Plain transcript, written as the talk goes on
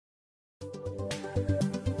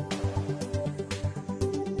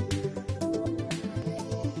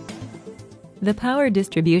The power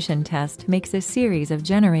distribution test makes a series of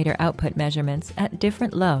generator output measurements at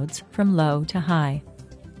different loads from low to high.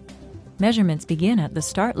 Measurements begin at the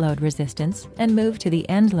start load resistance and move to the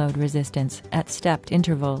end load resistance at stepped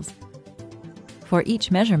intervals. For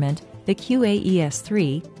each measurement, the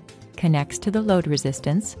QAES3 connects to the load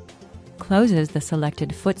resistance, closes the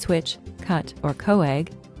selected foot switch, cut, or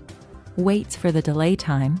coag, waits for the delay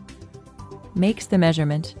time, makes the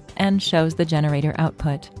measurement, and shows the generator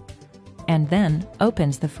output, and then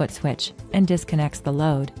opens the foot switch and disconnects the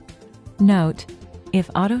load. Note, if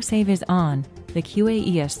autosave is on, the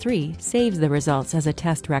QAES3 saves the results as a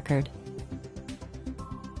test record.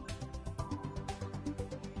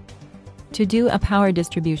 To do a power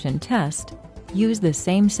distribution test, use the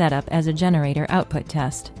same setup as a generator output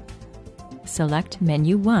test. Select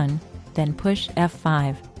Menu 1, then push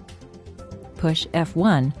F5. Push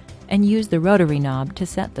F1 and use the rotary knob to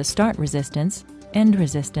set the start resistance, end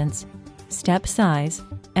resistance, step size,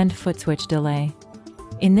 and foot switch delay.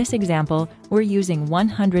 In this example, we're using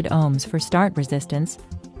 100 ohms for start resistance,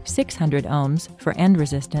 600 ohms for end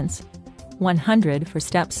resistance, 100 for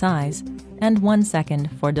step size, and 1 second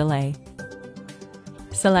for delay.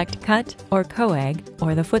 Select Cut or Coag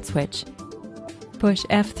or the foot switch. Push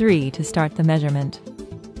F3 to start the measurement.